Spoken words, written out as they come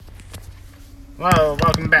Well,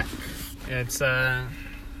 welcome back. It's, I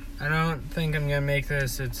don't think I'm gonna make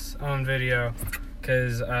this its own video,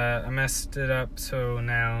 because, I messed it up, so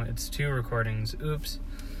now it's 2 recordings. Oops.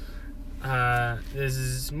 This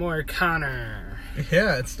is more Connor.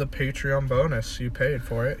 Yeah, it's the Patreon bonus. You paid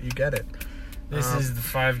for it. You get it. This is the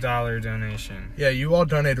 $5 donation. Yeah, you all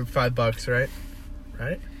donated $5, right?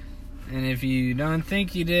 Right? And if you don't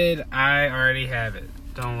think you did, I already have it.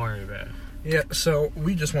 Don't worry about it. Yeah, so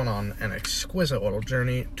we just went on an exquisite little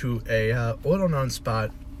journey to a little-known spot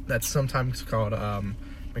that's sometimes called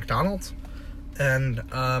McDonald's. And,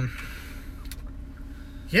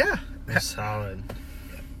 yeah. It's solid.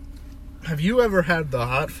 Have you ever had the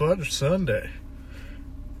hot fudge sundae?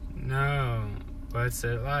 No. What's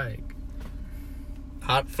it like?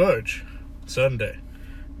 Hot fudge sundae.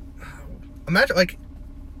 Imagine, like,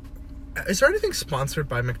 is there anything sponsored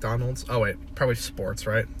by McDonald's? Oh, wait, probably sports,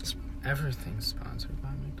 right? Everything's sponsored by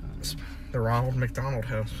McDonald's. The Ronald McDonald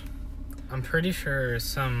House. I'm pretty sure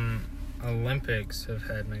some Olympics have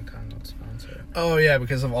had McDonald's sponsor. Oh, yeah,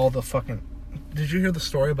 because of all the fucking... Did you hear the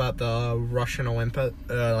story about the Russian Olympic,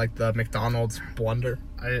 like the McDonald's blunder?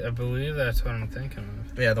 I believe that's what I'm thinking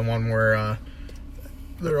of. Yeah, the one where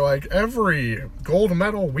they're like, every gold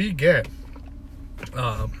medal we get,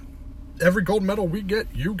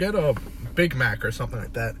 you get a Big Mac or something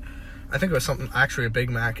like that. I think it was actually a Big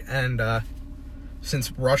Mac, and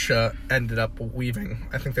since Russia ended up leaving,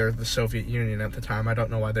 I think they were the Soviet Union at the time. I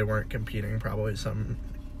don't know why they weren't competing, probably some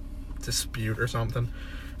dispute or something.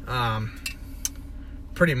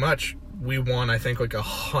 Pretty much, we won, I think, like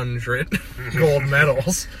 100 gold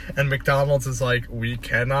medals, and McDonald's is like, we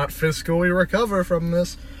cannot fiscally recover from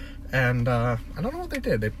this, and I don't know what they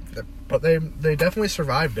did, but they definitely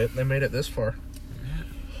survived it. They made it this far.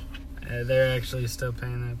 Yeah. They're actually still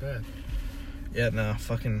paying that back. Yeah, no,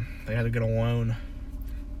 fucking, they had to get a loan.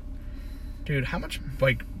 Dude, how much,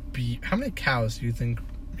 how many cows do you think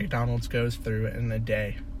McDonald's goes through in a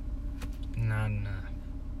day? Not enough.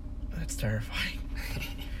 That's terrifying.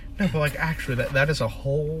 No, but, like, actually, that is a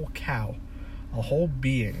whole cow. A whole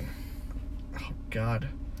being. Oh, God.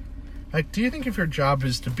 Like, do you think if your job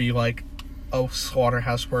is to be, like, a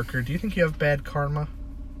slaughterhouse worker, do you think you have bad karma?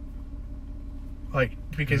 Like,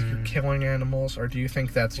 because you're killing animals, or do you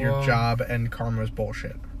think that's your job and karma's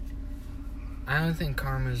bullshit? I don't think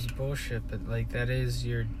karma's bullshit, but, like, that is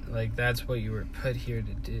your, like, that's what you were put here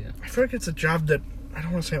to do. I feel like it's a job that, I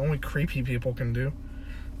don't want to say only creepy people can do,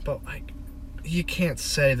 but, like, you can't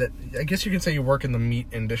say that. I guess you can say you work in the meat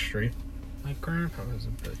industry. My grandpa was a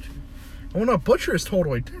butcher. Well, no, butcher is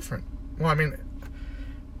totally different. Well, I mean,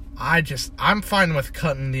 I'm fine with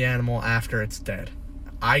cutting the animal after it's dead.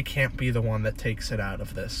 I can't be the one that takes it out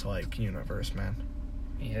of this, like, universe, man.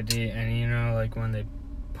 Yeah, and you know, like, when they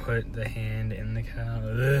put the hand in the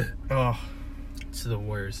cow, oh, it's the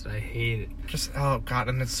worst. I hate it. Just, oh, God,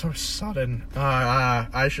 and it's so sudden.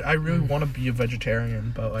 I really want to be a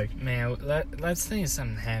vegetarian, but, like... Man, let's think of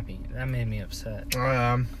something happy. That made me upset.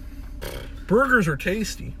 Burgers are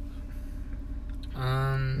tasty.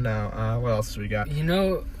 No, what else do we got? You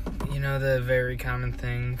know the very common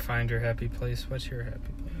thing, find your happy place. What's your happy place?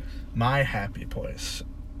 My happy place.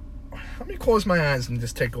 Let me close my eyes and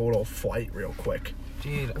just take a little flight real quick.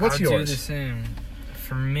 Dude, what's yours? I'll do the same.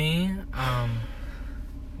 For me,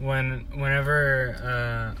 whenever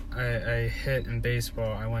I hit in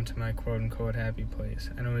baseball, I went to my quote-unquote happy place.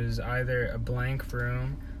 And it was either a blank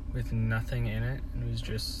room with nothing in it, and it was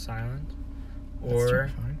just silent,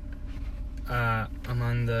 or I'm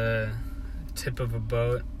on the tip of a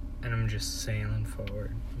boat, and I'm just sailing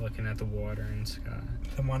forward, looking at the water and sky.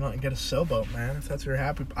 Then why not get a sailboat, man, if that's your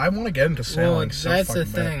happy... I want to get into sailing so fucking bad.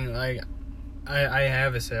 That's the thing, like, I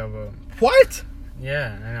have a sailboat. What?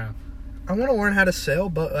 Yeah, I know. I want to learn how to sail,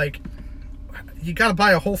 but, like, you gotta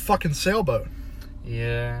buy a whole fucking sailboat.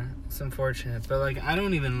 Yeah, it's unfortunate, but, like, I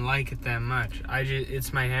don't even like it that much.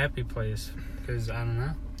 It's my happy place, because, I don't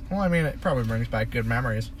know. Well, I mean, it probably brings back good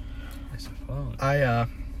memories. I suppose. I,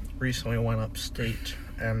 recently went upstate,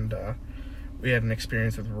 and, we had an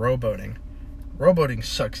experience with rowboating. Rowboating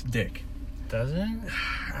sucks dick. Does it?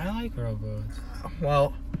 I like rowboats.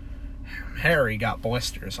 Well, Harry got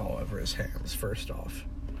blisters all over his hands, first off.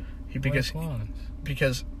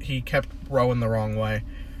 Because he kept rowing the wrong way.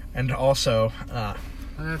 And also... well,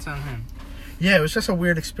 that's on him. Yeah, it was just a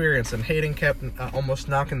weird experience, and Hayden kept almost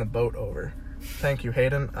knocking the boat over. Thank you,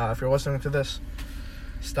 Hayden. If you're listening to this,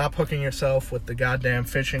 stop hooking yourself with the goddamn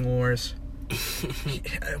fishing lures.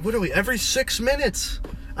 Literally, every 6 minutes,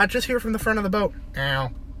 I just hear from the front of the boat,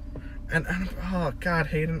 ow. And oh, God,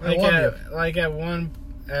 Hayden, I love you. Like, at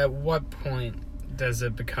what point does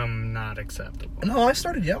it become not acceptable? No, I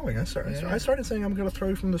started yelling. I started saying, I'm going to throw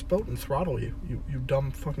you from this boat and throttle you. You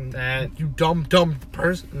dumb fucking... You dumb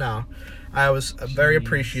person. No. I was very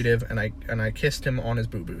appreciative, and I kissed him on his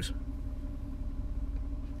boo-boos.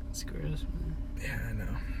 It's gross, man. Yeah, I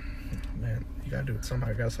know. Man, you gotta do it somehow.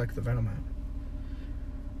 You gotta suck the venom out.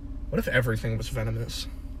 What if everything was venomous?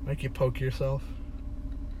 Like you poke yourself?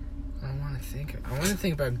 I want to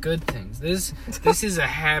think about good things. This is a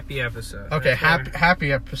happy episode. Okay,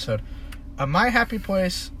 happy episode. My happy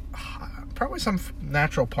place, probably some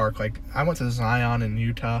natural park. Like, I went to Zion in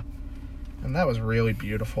Utah, and that was really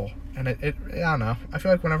beautiful. And I don't know. I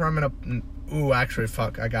feel like whenever I'm in ooh, actually,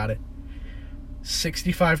 fuck, I got it.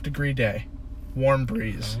 65-degree day. Warm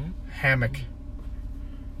breeze. Hammock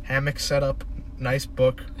setup. Nice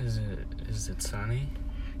book. Is it sunny?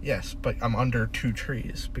 Yes, but I'm under 2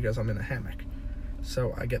 trees because I'm in a hammock.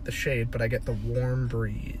 So I get the shade, but I get the warm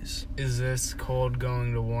breeze. Is this cold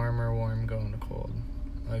going to warm or warm going to cold?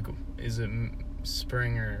 Like, is it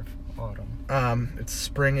spring or autumn? It's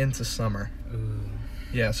spring into summer. Ooh.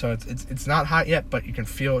 Yeah, so it's not hot yet, but you can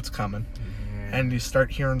feel it's coming. Yeah. And you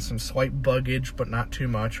start hearing some slight buggage, but not too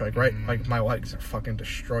much. Like like my legs are fucking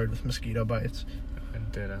destroyed with mosquito bites.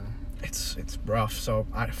 Ditto. It's rough, so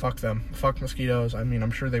I fuck them. Fuck mosquitoes. I mean,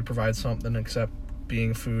 I'm sure they provide something except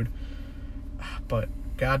being food. But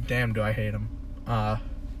goddamn, do I hate them.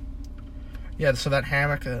 Yeah. So that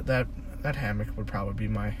hammock, that hammock would probably be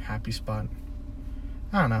my happy spot.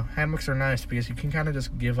 I don't know. Hammocks are nice because you can kind of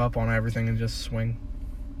just give up on everything and just swing.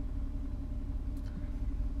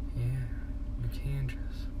 Yeah, you can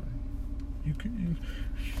just swing. You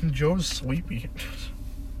can. Joe's sleepy.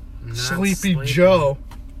 Sleepy Joe.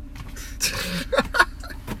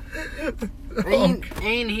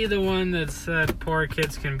 Ain't he the one that said poor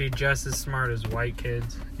kids can be just as smart as white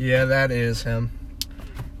kids? Yeah, that is him.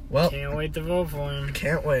 Well, can't wait to vote for him.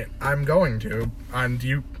 Can't wait. I'm going to.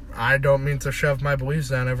 I don't mean to shove my beliefs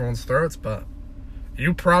down everyone's throats, but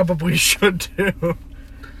you probably should too.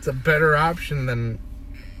 It's a better option than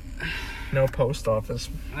no post office.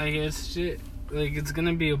 Like, it's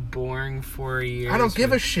gonna be a boring 4 years. I don't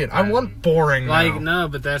give a shit. I want boring now. Like, no,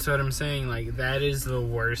 but that's what I'm saying. Like, that is the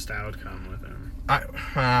worst outcome with him.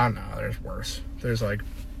 No, there's worse. There's, like,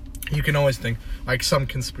 you can always think, like, some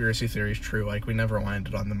conspiracy theory is true. Like, we never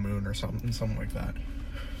landed on the moon or something like that.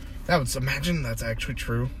 Imagine that's actually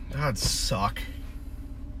true. That would suck.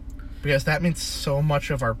 Because that means so much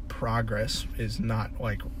of our progress is not,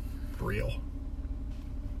 like, real.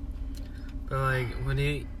 But, like, would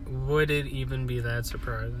it even be that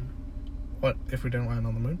surprising? What, if we didn't land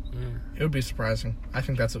on the moon? Yeah. It would be surprising. I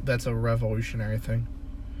think that's a revolutionary thing.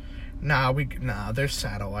 Nah, there's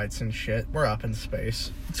satellites and shit. We're up in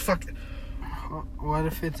space. It's fucking... What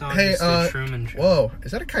if it's all just a Truman Show? Whoa,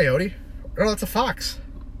 is that a coyote? Oh, that's a fox.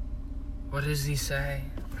 What does he say?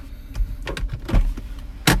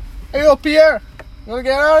 Hey, yo, Pierre! You wanna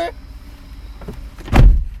get out of here?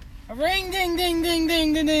 Ring, ding, ding, ding,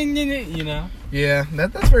 ding, ding, ding, ding, you know? Yeah,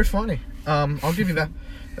 that's very funny. I'll give you that.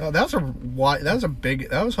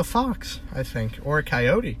 That was a fox, I think, or a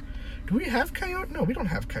coyote. Do we have coyote? No, we don't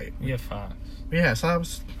have coyote. We have fox. Yeah, so that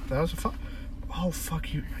was a fox. Oh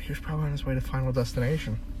fuck you! He was probably on his way to Final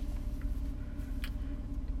Destination.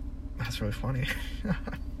 That's really funny.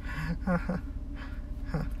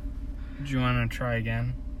 Do you want to try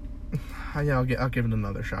again? Yeah, I'll give it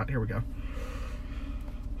another shot. Here we go.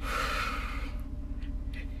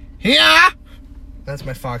 Yeah. That's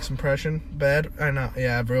my fox impression. Bad? I know.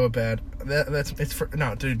 Yeah, real bad.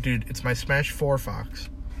 Dude. It's my Smash 4 fox.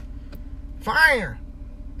 Fire!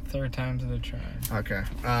 Third time's the charm. Okay.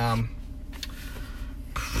 I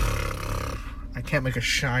can't make a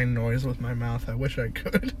shine noise with my mouth. I wish I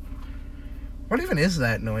could. What even is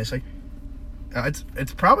that noise? Like,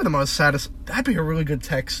 it's probably the most saddest. That'd be a really good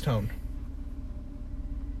text tone.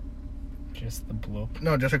 Just the bloop.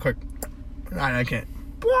 No, just a quick. I can't.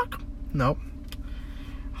 Block. Nope.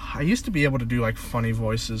 I used to be able to do, like, funny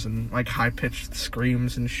voices and, like, high-pitched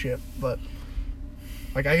screams and shit, but...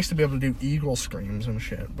 Like, I used to be able to do eagle screams and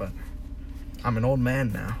shit, but... I'm an old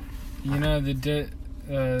man now. You know,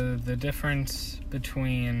 the difference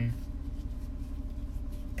between...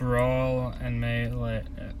 Brawl and Melee...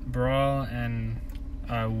 Brawl and...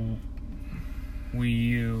 Wii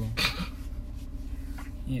U...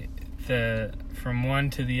 From one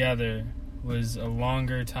to the other... was a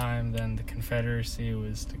longer time than the Confederacy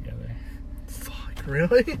was together. Fuck,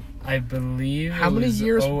 really? I believe how many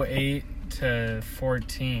years? 08 to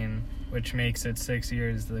 14, which makes it 6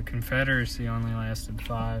 years. The Confederacy only lasted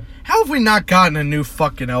 5. How have we not gotten a new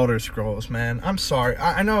fucking Elder Scrolls, man? I'm sorry.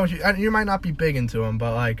 I know you might not be big into them,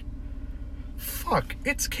 but, like, Fuck,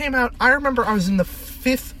 it came out. I remember I was in the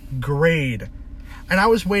 5th grade, and I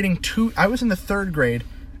was waiting I was in the 3rd grade,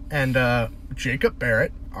 and Jacob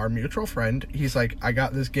Barrett, our mutual friend, he's like, I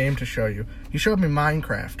got this game to show you. He showed me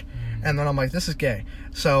Minecraft, and then I'm like, this is gay.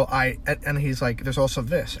 So and he's like, there's also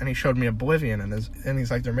this, and he showed me Oblivion, and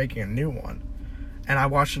he's like, they're making a new one. And I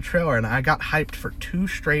watched the trailer, and I got hyped for 2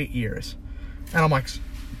 straight years. And I'm like,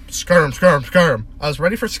 Skyrim. I was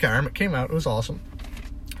ready for Skyrim. It came out. It was awesome.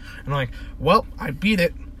 And I'm like, well, I beat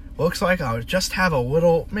it. Looks like I'll just have a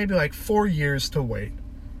little, maybe like 4 years to wait.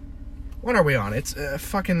 What are we on? It's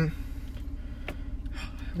fucking...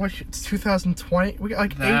 What? It's 2020? We got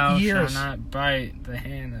like 8 years. Thou shalt not bite the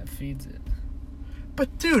hand that feeds it.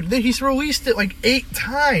 But dude, he's released it like 8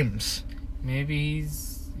 times. Maybe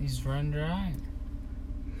he's run dry.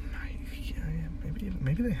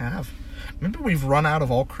 Maybe they have. Maybe we've run out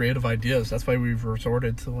of all creative ideas. That's why we've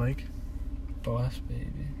resorted to like... Boss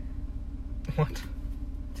Baby. What?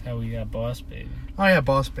 That's how we got Boss Baby. Oh yeah,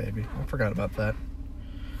 Boss Baby. I forgot about that.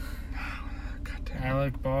 God damn.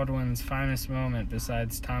 Alec Baldwin's finest moment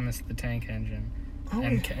besides Thomas the Tank Engine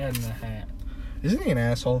and Cat in the Hat. Isn't he an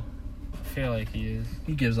asshole? I feel like he is.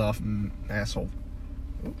 He gives off an asshole.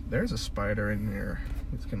 Ooh, there's a spider in here.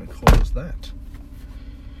 Who's gonna close that?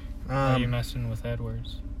 Are you messing with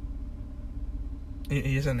Edwards?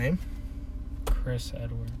 He has a name? Chris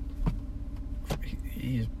Edwards.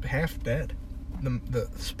 He's half dead. The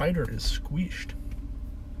spider is squished.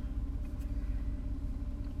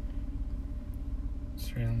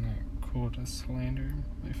 It's really not cool to slander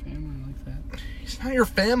my family like that. He's not your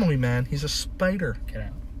family, man. He's a spider. Get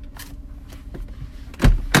out.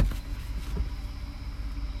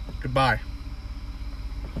 Goodbye.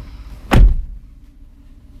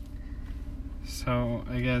 So,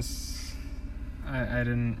 I guess I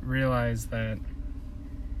didn't realize that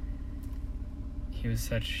he was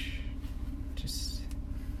such just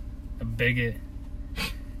a bigot.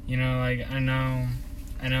 You know, like, I know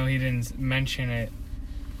he didn't mention it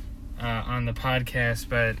on the podcast,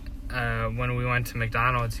 but when we went to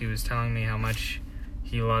McDonald's, he was telling me how much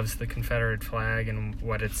he loves the Confederate flag and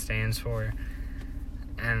what it stands for.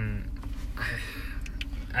 And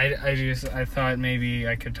I thought maybe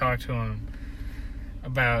I could talk to him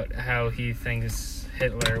about how he thinks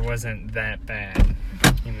Hitler wasn't that bad.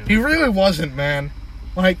 You know? He really wasn't, man.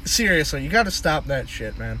 Like, seriously, you gotta stop that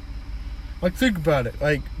shit, man. Like, think about it.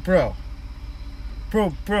 Like, bro,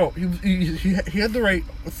 he had the right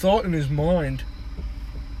thought in his mind.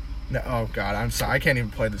 No, oh, God, I'm sorry. I can't even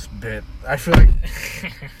play this bit. I feel like...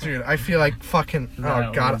 dude, I feel like fucking...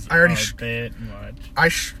 Oh, God, I already... bit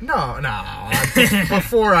much. No.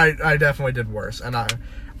 Before, I definitely did worse. And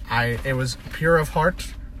it was pure of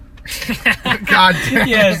heart. God damn.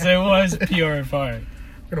 Yes, it was pure of heart.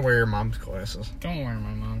 I'm gonna wear your mom's glasses. Don't wear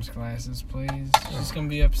my mom's glasses, please. She's gonna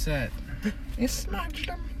be upset. You smudged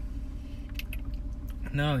them.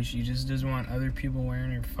 No, she just doesn't want other people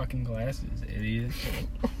wearing her fucking glasses, idiot.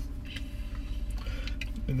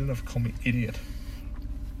 You didn't have to call me idiot.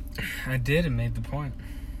 I did and made the point.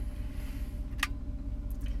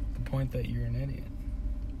 The point that you're an idiot.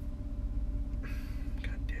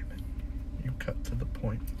 God damn it. You cut to the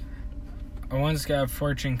point. I once got a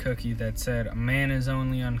fortune cookie that said, a man is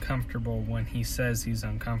only uncomfortable when he says he's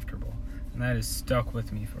uncomfortable. And that has stuck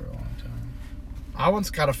with me for a long time. I once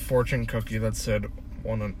got a fortune cookie that said, I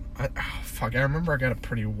remember I got a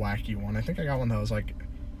pretty wacky one. I think I got one that was like,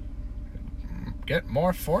 get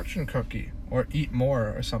more fortune cookie, or eat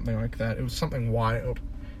more, or something like that. It was something wild.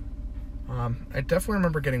 I definitely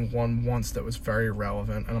remember getting one once that was very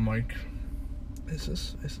relevant, and I'm like, is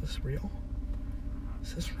this real?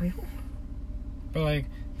 Is this real? But, like,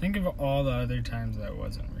 think of all the other times that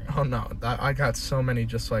wasn't real. Oh, no. I got so many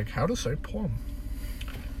just like, how to say plum.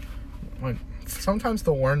 Like, sometimes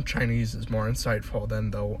the word Chinese is more insightful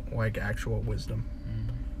than the, like, actual wisdom.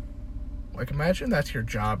 Mm. Like, imagine that's your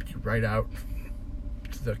job. You write out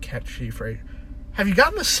the catchy phrase. Have you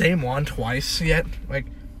gotten the same one twice yet? Like,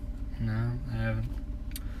 no, I haven't.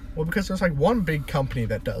 Well, because there's, like, one big company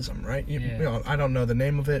that does them, right? You know, I don't know the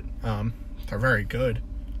name of it. They're very good.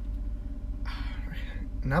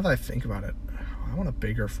 Now that I think about it, I want a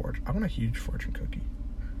bigger fortune. I want a huge fortune cookie.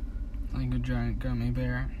 Like a giant gummy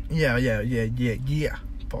bear? Yeah.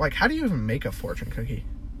 But, like, how do you even make a fortune cookie?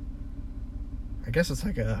 I guess it's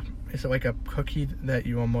like is it like a cookie that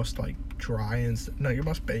you almost, like, dry and... No, you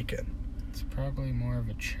must bake it. It's probably more of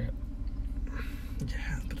a chip.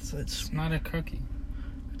 Yeah, but it's not a cookie.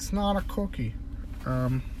 It's not a cookie.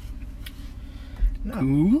 No.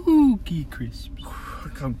 Cookie Crisps.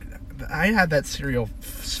 I had that cereal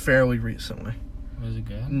fairly recently. Was it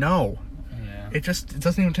good? No. Yeah. It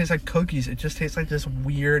doesn't even taste like cookies. It just tastes like this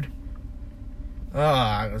weird.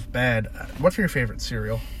 It was bad. What's your favorite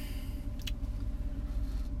cereal?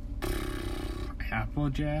 Apple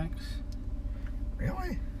Jacks.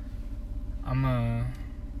 Really? I'm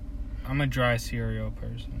a dry cereal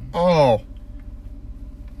person. Oh.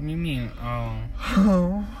 What do you mean? Oh.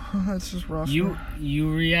 Oh, that's just rough. You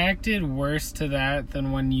reacted worse to that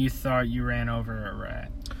than when you thought you ran over a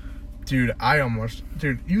rat. Dude,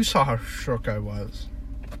 Dude, you saw how shook I was.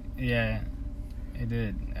 Yeah, I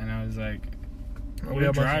did. And I was like, Oh,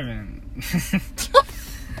 we're driving.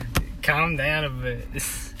 Calm down a bit.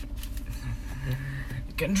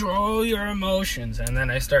 Control your emotions. And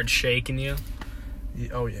then I start shaking you.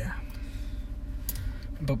 Oh, yeah.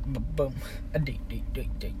 Boom, boom, boom. A ding, ding,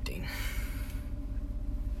 ding, ding, ding.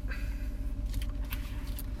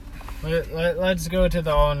 Let's go to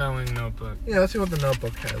the all-knowing notebook. Yeah, let's see what the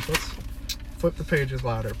notebook has. Let's flip the pages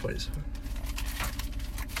louder, please.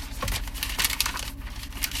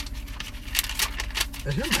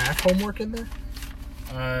 Is your math homework in there?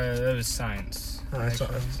 That was science. I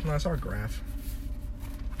saw a graph.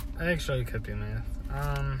 I actually could be math.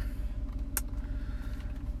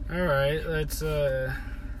 Alright, what's a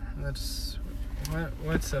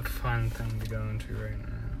fun thing to go into right now?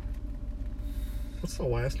 What's the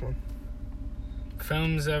last one?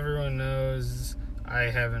 Films everyone knows I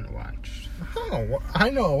haven't watched. Oh, I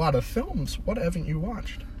know a lot of films. What haven't you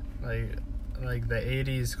watched? Like the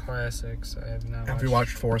 80s classics, I have not watched. Have you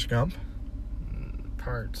watched Forrest Gump?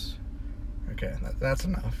 Parts. Okay, that's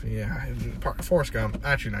enough. Yeah, Forrest Gump.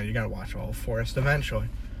 Actually, no, you gotta watch all of Forrest eventually.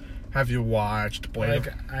 Have you watched Blade?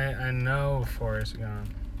 Like, I know Forrest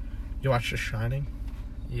Gump. You watched The Shining?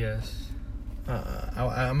 Yes.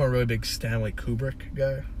 I'm a really big Stanley Kubrick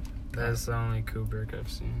guy. That's the only Kubrick I've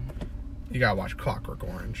seen. You gotta watch Clockwork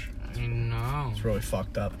Orange. I know. It's really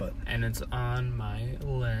fucked up, but... And it's on my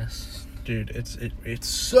list. Dude, it's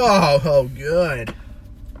so good.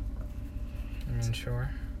 I mean,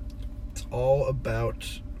 sure. It's all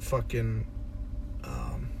about fucking...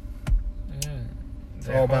 Yeah. It's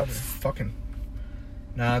all about fucking...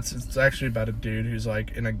 No, it's actually about a dude who's,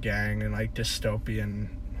 like, in a gang in, like, dystopian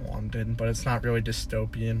London, but it's not really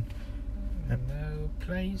dystopian. No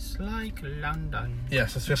place like London.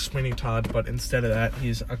 Yes, it's just Sweeney Todd, but instead of that,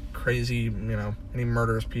 he's a crazy, and he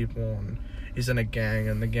murders people, and he's in a gang,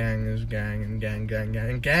 and the gang is gang, and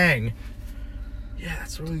gang. Yeah,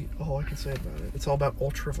 that's really all I can say about it. It's all about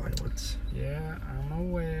ultraviolence. Yeah, I'm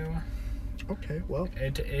aware. Okay, well.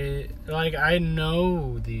 It like, I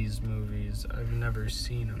know these movies. I've never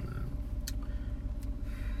seen them, though.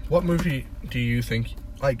 What movie do you think...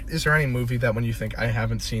 Like, is there any movie that when you think I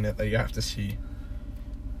haven't seen it that you have to see?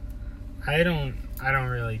 I don't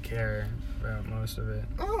really care about most of it.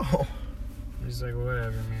 Oh. I'm just like,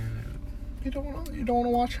 whatever, man. You don't want to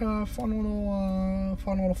watch a fun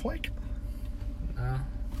little flick? No.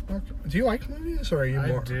 Do you like movies, or are you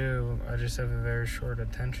more... I do. I just have a very short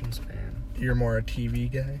attention span. You're more a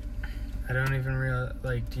TV guy? I don't even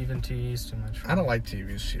even TV's too much fun. I don't like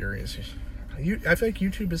TV series. I think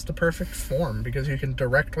YouTube is the perfect form because you can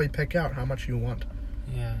directly pick out how much you want.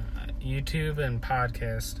 Yeah, YouTube and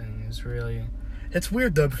podcasting is really... It's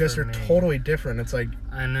weird, though, because they're totally different. It's like...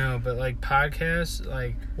 I know, but, like, podcasts,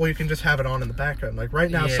 like... Well, you can just have it on in the background. Like,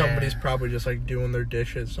 right now, somebody's probably just, like, doing their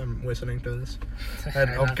dishes. I'm listening to this. And,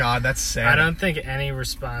 oh, God, that's sad. I don't think any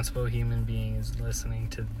responsible human being is listening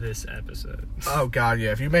to this episode. Oh, God,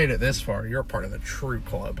 yeah. If you made it this far, you're part of the true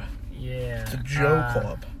club. Yeah. It's a Joe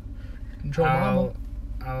club. Joe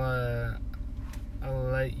Mama. I'll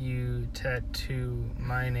let you tattoo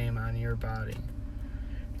my name on your body.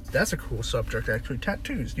 That's a cool subject, actually.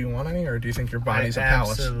 Tattoos. Do you want any, or do you think your body's a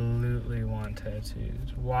palace? I absolutely want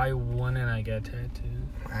tattoos. Why wouldn't I get tattoos?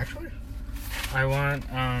 Actually? I want,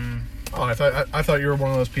 Oh, I thought you were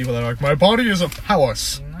one of those people that are like, my body is a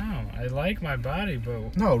palace. No, I like my body,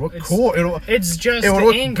 but... No, it look cool. It would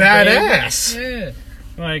look ink, badass. Baby. Yeah.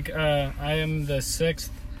 Like, I am the 6th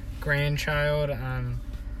grandchild on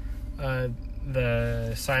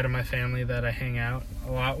the side of my family that I hang out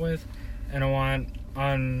a lot with, and I want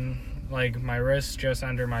on, like, my wrist, just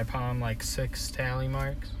under my palm, like, 6 tally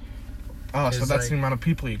marks. Oh, so that's the amount of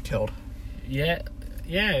people you killed. Yeah,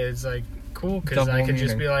 it's, like, cool, because I can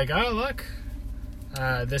just be like, oh, look,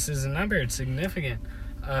 this is a number, it's significant.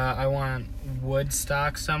 I want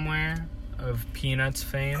Woodstock somewhere of Peanuts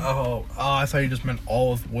fame. Oh, I thought you just meant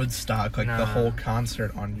all of Woodstock, like the whole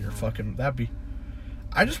concert on your fucking... That'd be...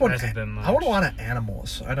 I just want... I want a lot of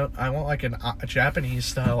animals. I want like a Japanese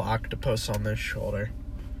style octopus on this shoulder.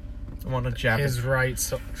 I want a Japanese... His right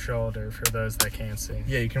shoulder, for those that can't see.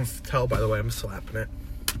 Yeah, you can tell by the way I'm slapping it.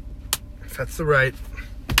 If that's the right,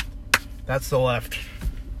 that's the left.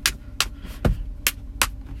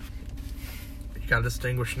 You gotta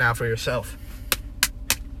distinguish now for yourself.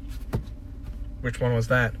 Which one was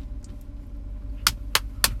that?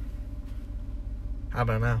 How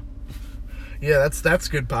about now? Yeah, that's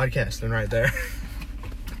good podcasting right there.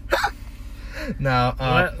 No,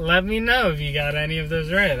 let me know if you got any of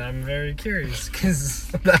those right. I'm very curious because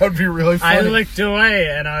that would be really funny. I looked away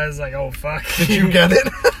and I was like, "Oh fuck!" Did you get it?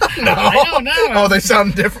 No, I don't know. Oh, they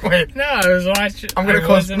sound different. Wait, No, I was watching. I'm gonna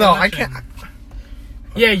close. No, I can't.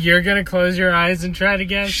 Yeah, you're gonna close your eyes and try to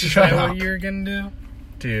guess. Shut Is that up. what you're gonna do?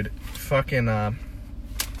 Dude, fucking.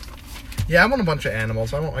 Yeah, I want a bunch of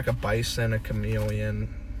animals. I want like a bison, a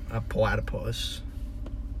chameleon, a platypus.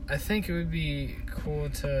 I think it would be cool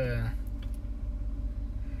to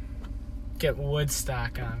get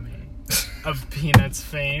Woodstock on me of Peanuts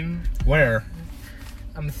fame. Where?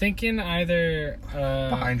 I'm thinking either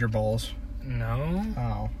Behind your balls. no,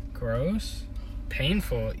 Oh. gross,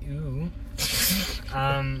 painful, ew.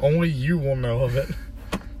 Only you will know of it.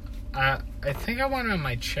 I think I want it on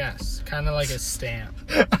my chest, kind of like a stamp.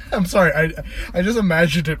 I'm sorry. I just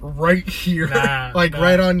imagined it right here, Nah,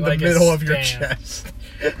 right on like the a middle of your stamp. chest.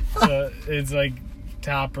 So it's like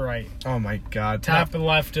top right, Oh my god. top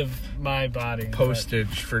left of my body. but-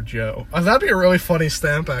 Postage for Joe. That'd be a really funny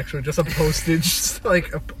stamp, actually. Just a postage,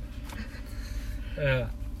 like a.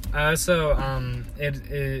 So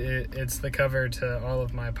it's the cover to all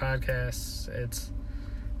of my podcasts. It's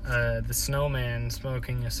the snowman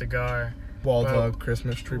smoking a cigar. Waldville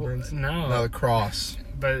Christmas tree burns. No, the cross.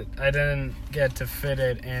 But I didn't get to fit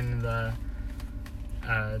it in the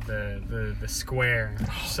square,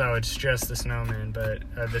 so it's just the snowman. But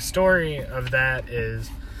the story of that is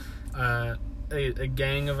a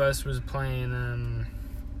gang of us was playing.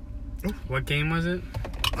 What game was it?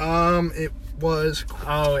 It was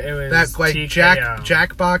Oh, it was that like TKO.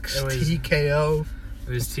 Jackbox It was- TKO. It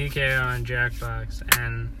was TKO on Jackbox,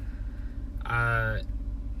 and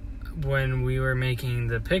when we were making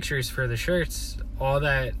the pictures for the shirts, all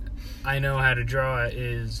that I know how to draw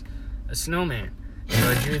is a snowman. So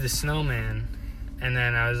I drew the snowman, and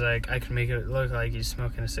then I was like, I can make it look like he's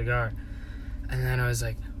smoking a cigar. And then I was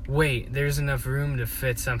like, wait, there's enough room to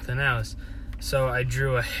fit something else. So I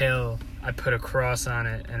drew a hill, I put a cross on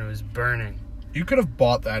it, and it was burning. You could have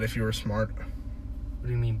bought that if you were smart. What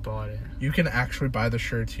do you mean bought it? You can actually buy the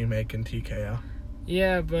shirts you make in TKO.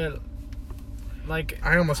 Yeah, but like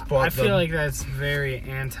I almost bought I feel like that's very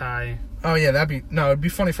anti. Oh yeah, it'd be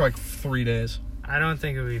funny for like 3 days. I don't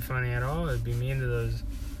think it would be funny at all. It'd be mean to those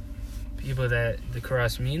people that the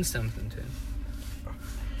cross means something to.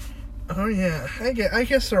 Oh yeah, I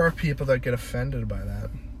guess there are people that get offended by that.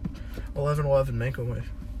 11/11 Make-A-Wish.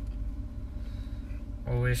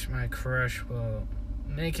 I wish my crush will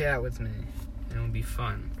make out with me. It'll be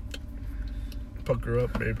fun. Puck her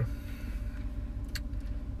up, baby.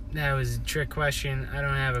 That was a trick question. I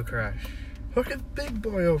don't have a crush. Look at Big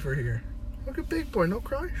Boy over here. Look at Big Boy, no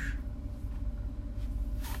crush.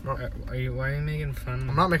 No. Why are you making fun?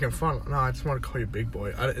 I'm not making fun. No, I just want to call you Big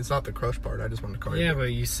Boy. It's not the crush part. I just want to call you. Yeah, Big.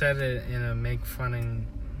 but you said it in a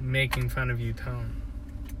making fun of you tone.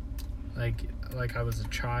 Like I was a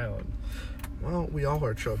child. Well, we all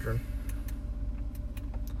are children.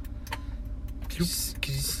 Could you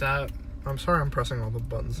stop? I'm sorry, I'm pressing all the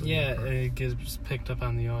buttons. Yeah, it gets picked up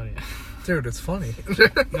on the audio. Dude, it's funny.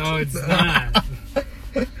 No, it's not.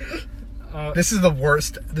 This is the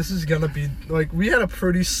worst. This is gonna be like we had a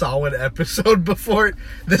pretty solid episode before.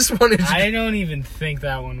 This one is. I don't even think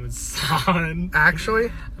that one was solid.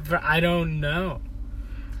 Actually, But I don't know.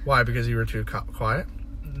 why? Because you were too quiet.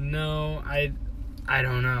 No, I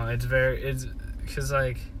don't know. It's because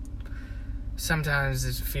like sometimes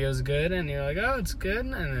it feels good and you're like, oh, it's good,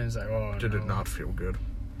 and then it's like, oh, Did no. it not feel good?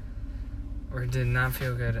 Or it did not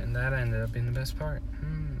feel good, and that ended up being the best part.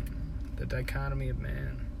 The dichotomy of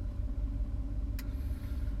man.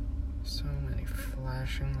 So many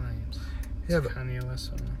flashing lights. Yeah, It's but Kanye West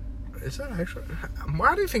song. is that actually?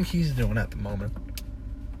 Why do you think he's doing at the moment?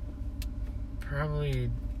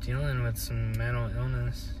 Probably dealing with some mental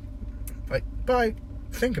illness. Like,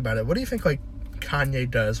 think about it. What do you think, like, Kanye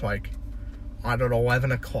does, like, at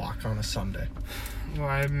 11 o'clock on a Sunday? Well,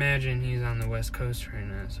 I imagine he's on the West Coast right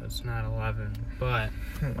now, so it's not 11. But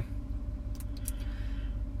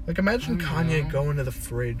Like, imagine I don't Kanye know. going to the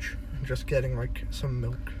fridge and just getting, like, some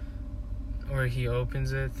milk. or he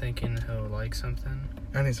opens it thinking he'll like something.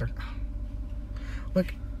 And he's like, oh.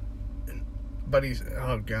 Look, but he's,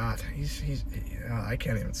 oh God, I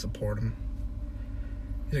can't even support him.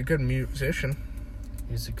 He's a good musician.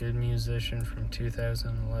 He's a good musician from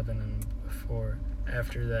 2011 and before.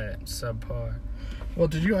 after that subpar. Well,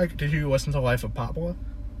 did you listen to Life of Pablo?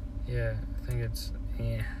 Yeah, I think it's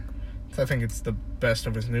I think it's the best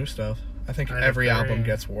of his new stuff. I think I every agree. album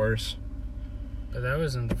gets worse. But that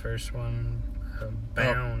wasn't the first one.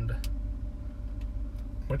 Bound.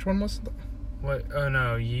 Which one was it? What? Oh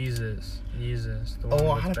no, Yeezus. The A one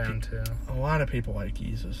lot with of Bound 2. A lot of people like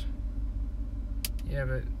Yeezus. Yeah,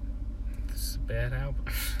 but this is a bad album.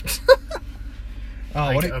 Oh,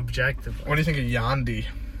 like, objectively. what do you think of Yandi?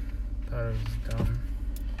 Thought it was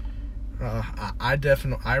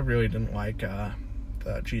dumb. I really didn't like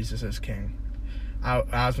Jesus is King. I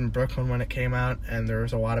was in Brooklyn when it came out, and there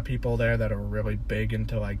was a lot of people there that are really big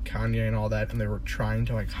into like Kanye and all that, and they were trying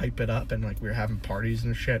to like hype it up, and like we were having parties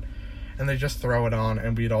and shit, and they just throw it on,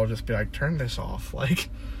 and we'd all just be like, turn this off. Like,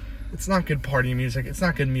 it's not good party music. It's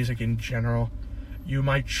not good music in general. You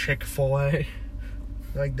my Chick-fil-A.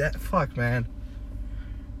 Like that. Fuck, man.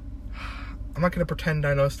 I'm not gonna pretend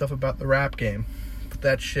I know stuff about the rap game, but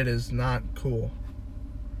that shit is not cool.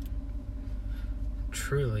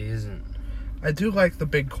 Truly isn't. I do like the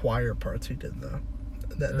big choir parts he did, though.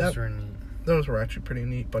 Those were neat. Those were actually pretty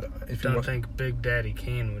neat, but if you Don't think Big Daddy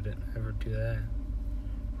Kane would ever do that.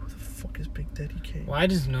 Who the fuck is Big Daddy Kane? Why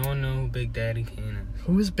does no one know who Big Daddy Kane is?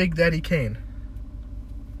 Who is Big Daddy Kane?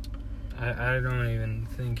 I don't even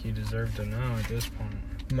think you deserve to know at this point.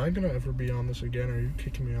 Am I gonna ever be on this again, or are you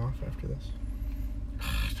kicking me off after this?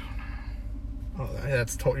 I don't know. Oh,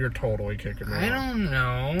 that's you're totally kicking me off. I don't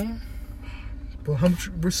know. But how much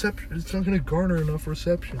reception? It's not gonna garner enough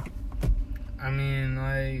reception. I mean,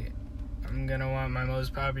 like, I'm gonna want my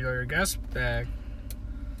most popular guest back.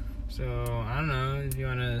 So, I don't know if you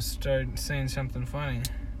want to start saying something funny.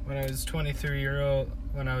 When I was 23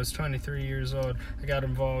 years old, I got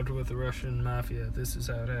involved with the Russian mafia. This is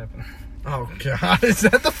how it happened. Oh god, is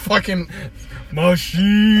that the fucking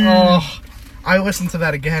machine? Oh, I listened to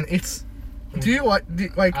that again. It's. Do you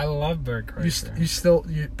like? I love Bert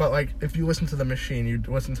Kreischer. But like, if you listen to the Machine, you'd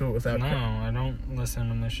listen to it without. No, I don't listen to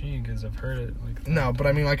the Machine because I've heard it. Like. No, but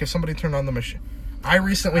I mean, like, if somebody turned on the Machine, I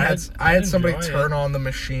recently had somebody turn on the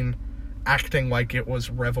Machine, acting like it was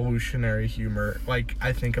revolutionary humor. Like,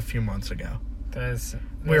 I think a few months ago.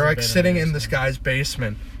 We were like sitting in this guy's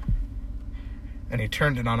basement, and he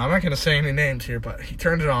turned it on. I'm not gonna say any names here, but he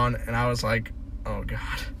turned it on, and I was like, "Oh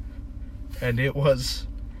god!" And it was.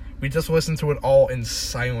 We just listened to it all in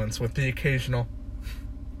silence with the occasional,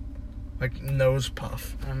 like, nose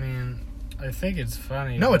puff. I mean, I think it's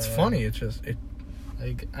funny. No, it's funny. It's just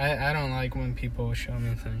like I don't like when people show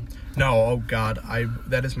me things. No, oh god,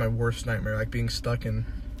 that is my worst nightmare. Like being stuck in.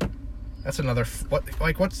 That's another.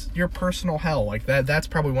 What's your personal hell? Like that's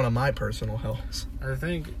probably one of my personal hells. I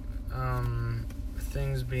think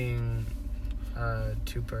things being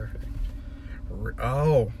too perfect.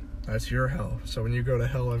 Oh. That's your hell. So when you go to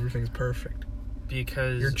hell, everything's perfect.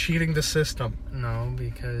 Because... You're cheating the system. No,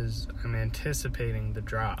 because I'm anticipating the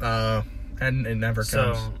drop. And it never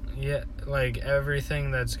comes. So, yeah, like,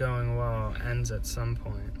 everything that's going well ends at some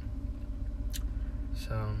point.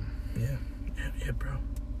 So... Yeah, bro.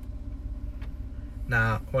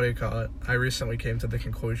 Nah, what do you call it? I recently came to the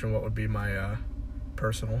conclusion what would be my,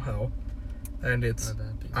 personal hell. And it's...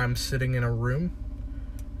 I'm sitting in a room.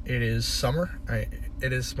 It is summer.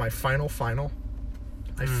 It is my final.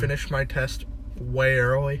 I finished my test way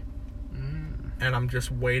early, and I'm just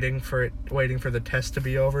waiting for the test to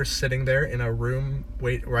be over. Sitting there in a room,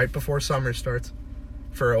 right before summer starts,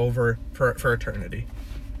 for eternity.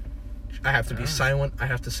 I have to be silent. I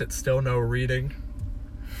have to sit still, no reading.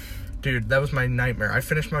 Dude, that was my nightmare. I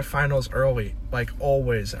finished my finals early, like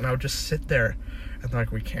always, and I would just sit there, and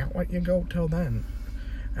like, we can't let you go till then.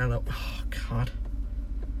 And I'm like, oh god.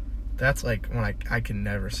 That's like when I can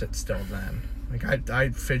never sit still then. Like I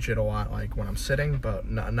fidget a lot like when I'm sitting, but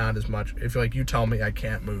not as much. If like you tell me I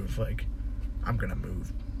can't move, like I'm gonna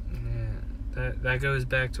move. Yeah. That goes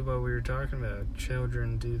back to what we were talking about.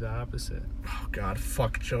 Children do the opposite. Oh god,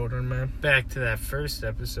 fuck children, man. Back to that first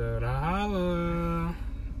episode. Holla.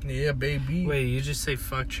 Yeah, baby. Wait, you just say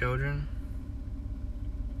fuck children?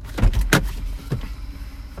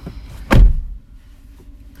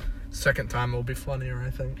 Second time will be funnier, I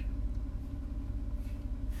think.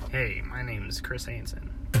 Hey, my name is Chris Hansen.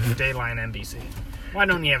 Dayline NBC. Why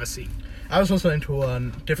don't you have a seat? I was listening to a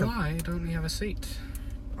different... Why don't you have a seat?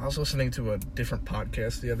 I was listening to a different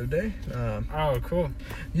podcast the other day. Oh, cool.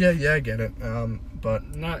 Yeah, I get it. But...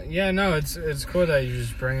 It's cool that you're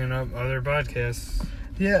just bringing up other podcasts.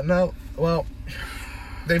 Yeah, no, well,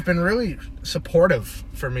 they've been really supportive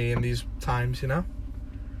for me in these times, you know?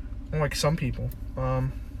 Unlike some people.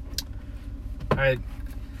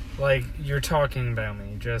 Like, you're talking about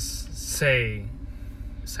me. Just say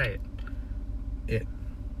Say it. It.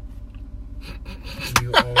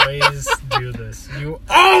 You always do this. You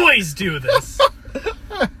always do this.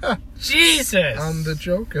 Jesus. I'm the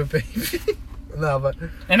Joker, baby. No, but...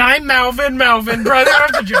 And I'm Melvin, brother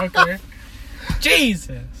of the Joker.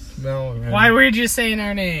 Jesus. No, man. Why were you saying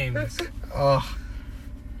our names? Oh.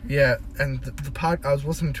 Yeah, and the I was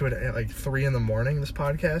listening to it at like 3 a.m, this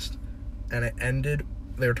podcast, and it ended...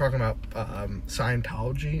 They were talking about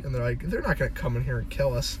Scientology, and they're like, they're not going to come in here and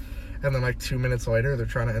kill us. And then, like, 2 minutes later, they're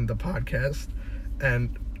trying to end the podcast.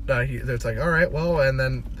 And it's like, all right, well, and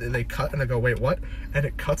then they cut, and they go, wait, what? And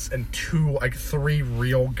it cuts, and 3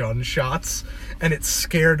 real gunshots. And it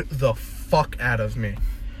scared the fuck out of me.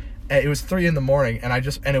 And it was 3 a.m,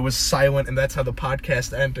 and it was silent, and that's how the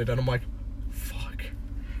podcast ended. And I'm like, fuck.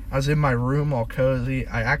 I was in my room all cozy.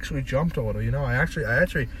 I actually jumped a little, you know? I actually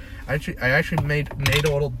made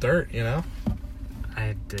a little dirt, you know?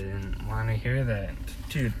 I didn't want to hear that.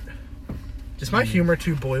 Dude, is my humor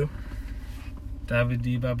too blue?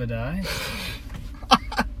 Dabba-dee babba-die?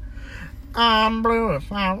 I'm blue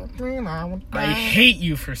if I was green, I would die. I hate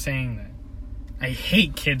you for saying that. I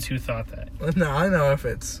hate kids who thought that. No, I know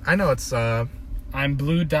it's I'm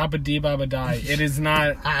blue, dabba-dee babba-die. It is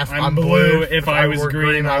not, I'm blue, if I was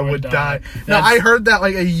green, I would die. No, I heard that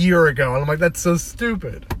like a year ago, and I'm like, that's so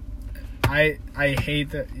stupid. I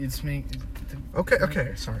hate that. It's me.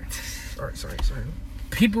 Okay, sorry.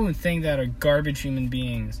 People who think that are garbage human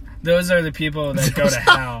beings. Those are the people that go to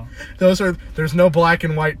hell. There's no black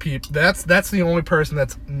and white people. That's the only person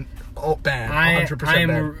that's bad. 100% bad. I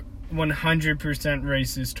am 100%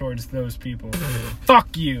 racist towards those people.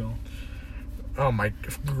 Fuck you. Oh my,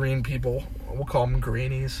 green people. We'll call them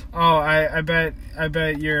greenies. Oh, I bet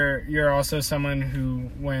you're also someone who,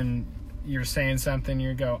 when you're saying something,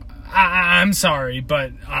 you go, I'm sorry,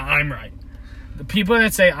 but I'm right. The people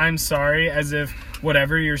that say I'm sorry as if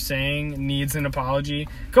whatever you're saying needs an apology,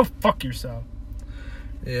 go fuck yourself.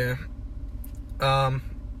 Yeah.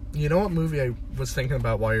 You know what movie I was thinking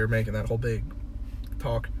about while you were making that whole big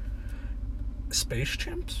talk? Space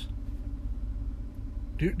Chimps?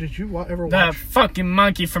 Did you ever watch... That fucking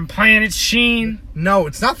monkey from Planet Sheen? No,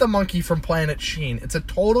 it's not the monkey from Planet Sheen. It's a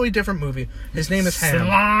totally different movie. His name is Ham.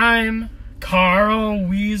 Slime? Carl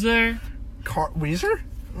Weezer? Weezer?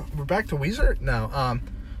 We're back to Weezer? No,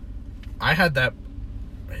 I had that...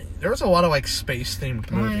 There was a lot of, like,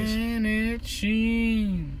 space-themed movies. Planet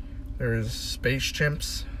Sheen. There's Space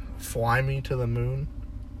Chimps, Fly Me to the Moon,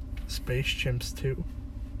 Space Chimps 2.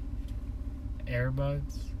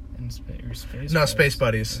 Airbuds? Space No, Buddies. Space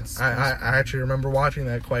Buddies. I actually remember watching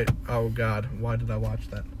that quite... Oh, God. Why did I watch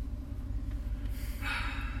that?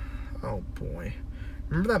 Oh, boy.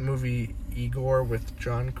 Remember that movie, Igor, with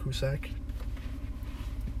John Cusack?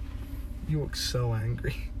 You look so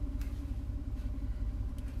angry.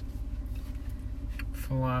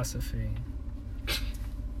 Philosophy.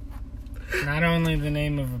 Not only the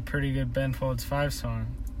name of a pretty good Ben Folds 5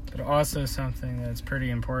 song, but also something that's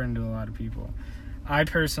pretty important to a lot of people. I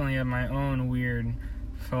personally have my own weird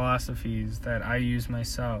philosophies that I use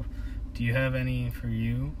myself. Do you have any for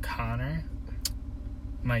you, Connor?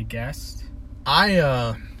 My guest?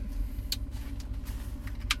 I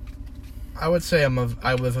would say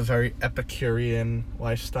I live a very Epicurean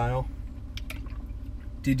lifestyle.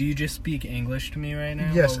 Did you just speak English to me right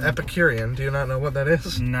now? Yes, Epicurean. Do you not know what that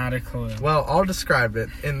is? Not a clue. Well, I'll describe it.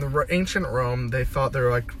 In the ancient Rome, they thought there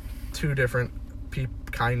were like 2 different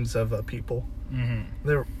kinds of people.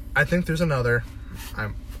 Mm-hmm. I think there's another.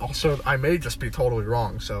 I may just be totally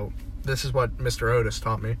wrong. So this is what Mr. Otis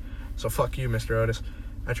taught me. So fuck you, Mr. Otis.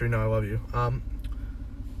 Actually, no, I love you.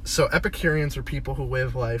 So Epicureans are people who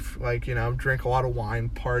live life like, you know, drink a lot of wine,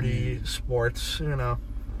 party, sports, you know,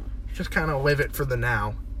 just kind of live it for the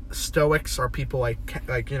now. Stoics are people like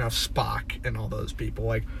you know, Spock and all those people,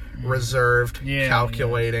 like reserved,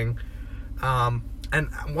 calculating. Yeah. And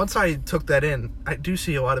once I took that in, I do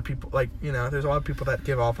see a lot of people, like, you know, there's a lot of people that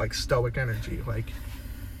give off, like, stoic energy, like,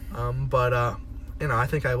 but, you know, I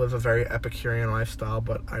think I live a very Epicurean lifestyle,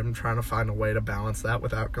 but I'm trying to find a way to balance that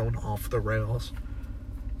without going off the rails,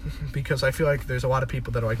 because I feel like there's a lot of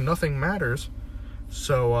people that are like, nothing matters,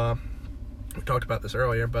 so, we talked about this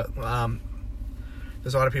earlier, but,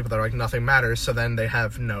 there's a lot of people that are like, nothing matters, so then they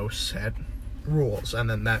have no set rules, and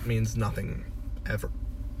then that means nothing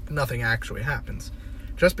actually happens.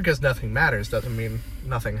 Just because nothing matters doesn't mean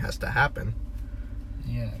nothing has to happen.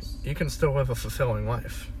 Yes. You can still live a fulfilling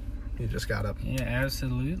life. You just gotta... Yeah,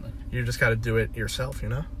 absolutely. You just gotta do it yourself, you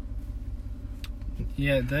know?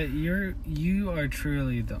 Yeah, you are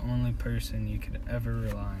truly the only person you could ever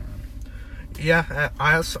rely on. Yeah,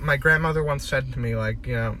 my grandmother once said to me, like,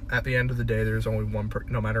 you know, at the end of the day, there's only one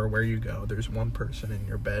no matter where you go, there's one person in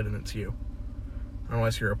your bed, and it's you.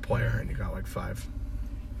 Unless you're a player and you got like five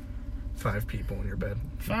people in your bed.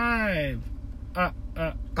 5.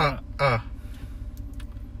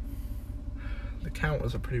 The Count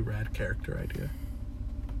was a pretty rad character idea.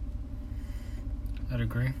 I'd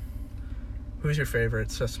agree. Who's your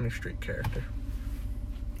favorite Sesame Street character?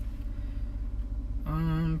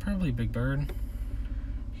 Probably Big Bird.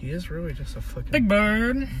 He is really just a fucking... Big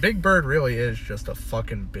Bird! Big Bird really is just a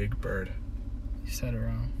fucking big bird. You said it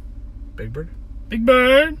wrong. Big Bird? Big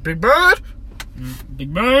Bird! Big Bird!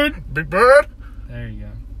 Big Bird! Big Bird! There you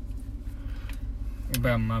go. What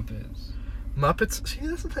about Muppets? Muppets? See,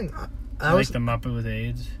 that's the thing. I like the Muppet with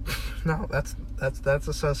AIDS. No, that's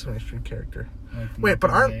a Sesame Street character. Like Wait, but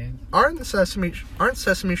Muppet with AIDS. aren't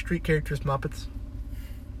Sesame Street characters Muppets?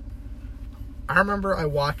 I remember I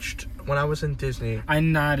watched when I was in Disney. I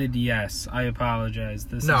nodded yes. I apologize.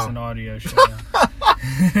 This No. is an audio show.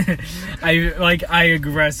 I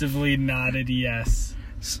aggressively nodded yes.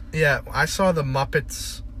 Yeah, I saw the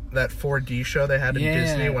Muppets, that 4D show they had in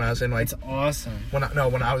Disney when I was in like... It's awesome. When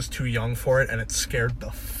I was too young for it, and it scared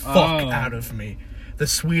the fuck out of me. The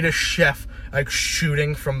Swedish chef, like,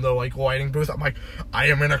 shooting from the, like, lighting booth. I'm like, I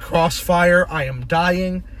am in a crossfire. I am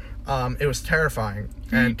dying. It was terrifying.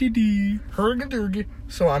 And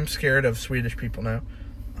so I'm scared of Swedish people now.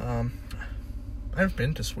 I've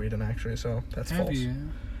been to Sweden, actually, so that's Have false. you?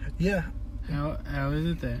 Yeah. How is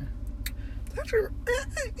it there?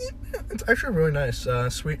 It's actually really nice. I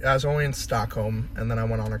was only in Stockholm, and then I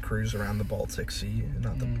went on a cruise around the Baltic Sea.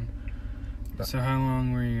 So how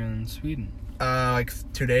long were you in Sweden? Like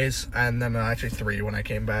 2 days, and then actually 3 when I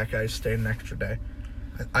came back. I stayed an extra day.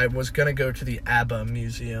 I was gonna go to the ABBA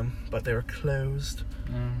museum, but they were closed.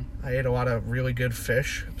 I ate a lot of really good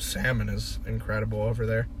fish. Salmon is incredible over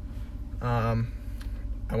there. I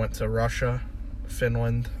went to Russia,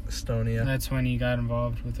 Finland, Estonia. That's when you got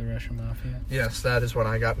involved with the Russian mafia? Yes, that is when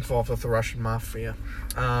I got involved with the Russian mafia.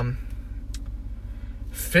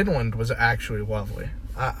 Finland was actually lovely.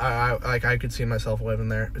 I could see myself living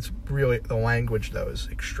there. It's really, the language though is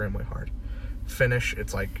extremely hard. Finnish,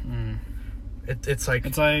 it's like it's like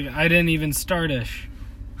I didn't even startish.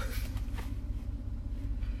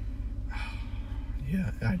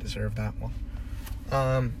 Yeah, I deserve that one.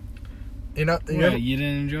 You didn't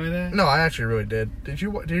enjoy that? No, I actually really did. Did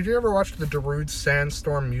you ever watch the Darude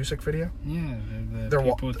Sandstorm music video? Yeah, the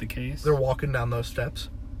people with the case. They're walking down those steps.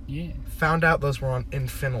 Yeah. Found out those were in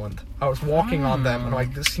Finland. I was walking on them, and I'm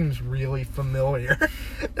like, this seems really familiar.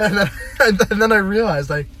 and then I realized,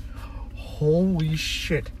 like, holy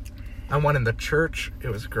shit. I went in the church. It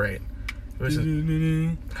was great. It was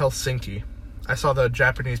in Helsinki. I saw the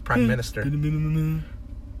Japanese Prime Minister.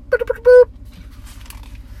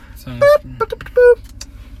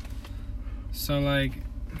 So, like,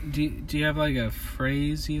 do you have, like, a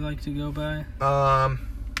phrase you like to go by?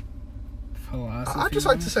 Philosophy? I just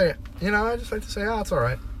like to say, oh, it's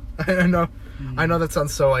alright. I know that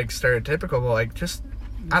sounds so, like, stereotypical, but, like, just,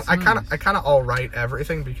 I kind of alt-write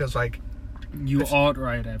everything because, like... You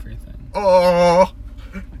alt-write everything. Oh!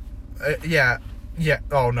 Yeah,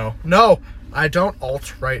 oh, no, I don't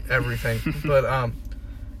alt-write everything, but,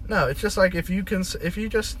 no, it's just, like, if you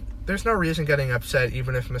just, there's no reason getting upset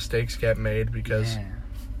even if mistakes get made because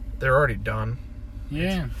they're already done.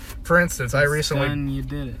 Yeah. For instance, I recently... Done, you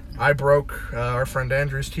did it. I broke our friend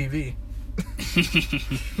Andrew's TV.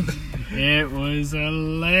 It was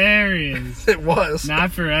hilarious. It was.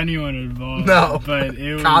 Not for anyone involved. No. But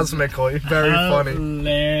it was... Cosmically. Very funny.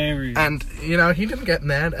 Hilarious. And, he didn't get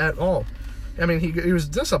mad at all. I mean, he was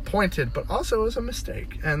disappointed, but also it was a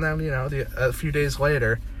mistake. And then, a few days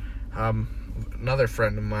later, another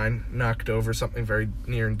friend of mine knocked over something very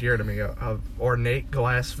near and dear to me, a ornate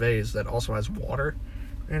glass vase that also has water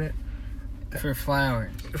in it. For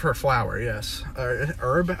flowers. For a flower, yes.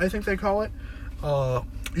 Herb, I think they call it.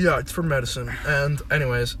 Yeah, it's for medicine. And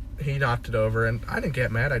anyways, he knocked it over, and I didn't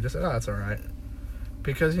get mad. I just said, oh, that's all right.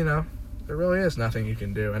 Because, there really is nothing you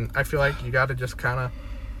can do. And I feel like you got to just kind of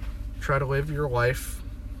try to live your life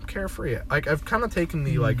carefree. Like, I've kind of taken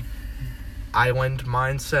the, like, island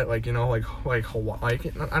mindset, like Hawaii. I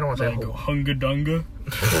don't want to say Hawaii. Hunga Dunga.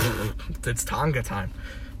 It's Tonga time.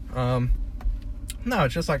 No,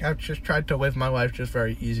 it's just like I've just tried to live my life just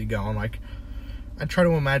very easygoing. Like, I try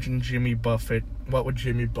to imagine Jimmy Buffett. What would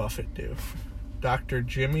Jimmy Buffett do? Dr.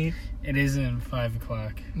 Jimmy? It isn't 5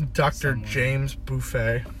 o'clock. Dr. James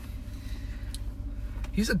Buffett.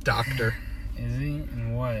 He's a doctor. Is he?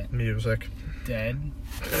 In what? Music. Dead?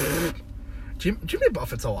 Jimmy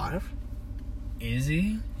Buffett's alive. Is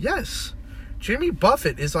he? Yes. Jimmy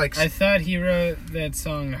Buffett is like... I thought he wrote that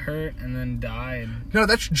song Hurt and then died. No,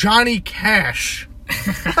 that's Johnny Cash.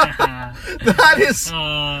 That is...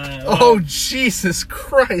 oh, Jesus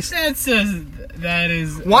Christ. That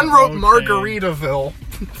is... One wrote okay. Margaritaville.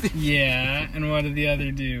 Yeah, and what did the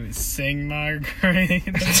other do? Sing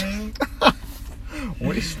Margaritaville?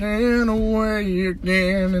 Wasting away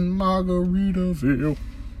again in Margaritaville.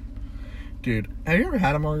 Dude, have you ever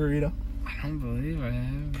had a margarita? I don't believe I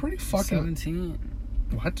have. Pretty fucking... 17.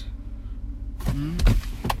 What? Hmm?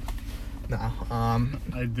 No, I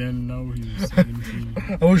didn't know he was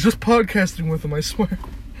 17. I was just podcasting with him, I swear.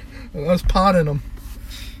 I was podding him.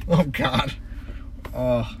 Oh, God.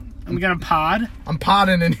 I'm gonna pod? I'm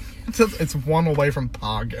podding, and it's one away from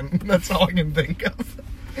pogging. That's all I can think of.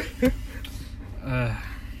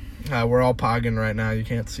 We're all pogging right now. You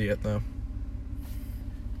can't see it, though.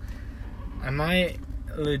 I might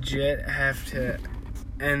legit have to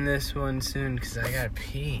end this one soon because I gotta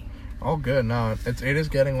pee. Oh, good. No, it is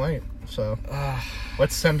getting late. So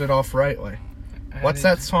let's send it off rightly. What's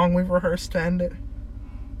that song we rehearsed to end it?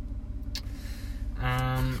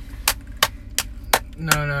 No.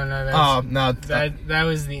 No. That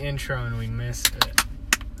was the intro and we missed it.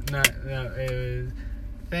 No, it was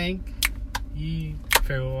thank you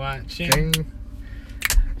for watching.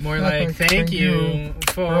 More like thank you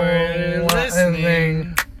for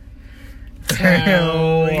listening.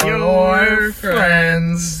 Tell your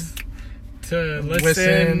friends to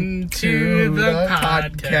listen to the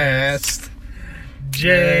podcast.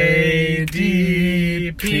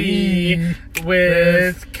 JDP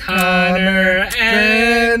with Connor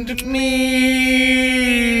and me.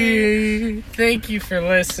 Thank you for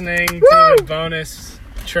listening to the bonus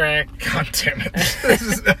track. God damn it.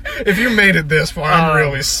 If you made it this far, I'm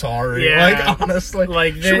really sorry. Yeah. Like, honestly.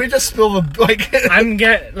 Should we just spill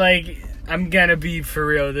the... I'm gonna be for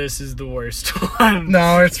real, this is the worst one.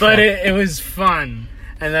 No, it's fun. But it was fun.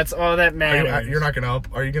 And that's all that matters. Are you gonna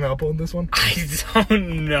upload this one? I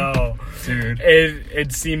don't know. Dude.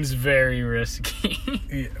 It seems very risky.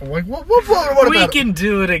 Yeah, like, what about we can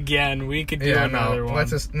do it again. We could do another one.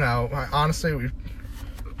 Honestly,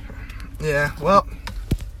 yeah, well.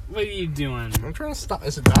 What are you doing? I'm trying to stop.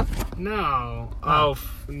 Is it done? No. Oh,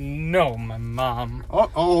 no, my mom.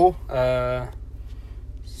 Uh-oh.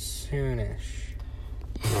 Soonish.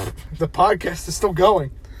 The podcast is still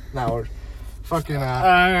going. Now we're fucking, all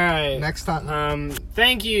right. Next time.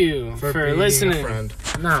 Thank you for being listening. a friend.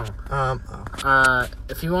 No.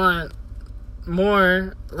 If you want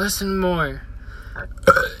more, listen more.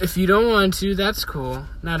 If you don't want to, that's cool.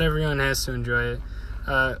 Not everyone has to enjoy it.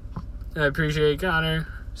 I appreciate Connor.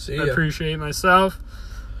 See I ya. appreciate myself.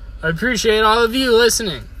 I appreciate all of you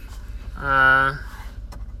listening. So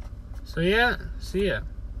yeah, see ya.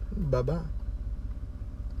 Bye-bye.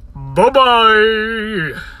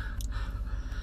 Bye-bye.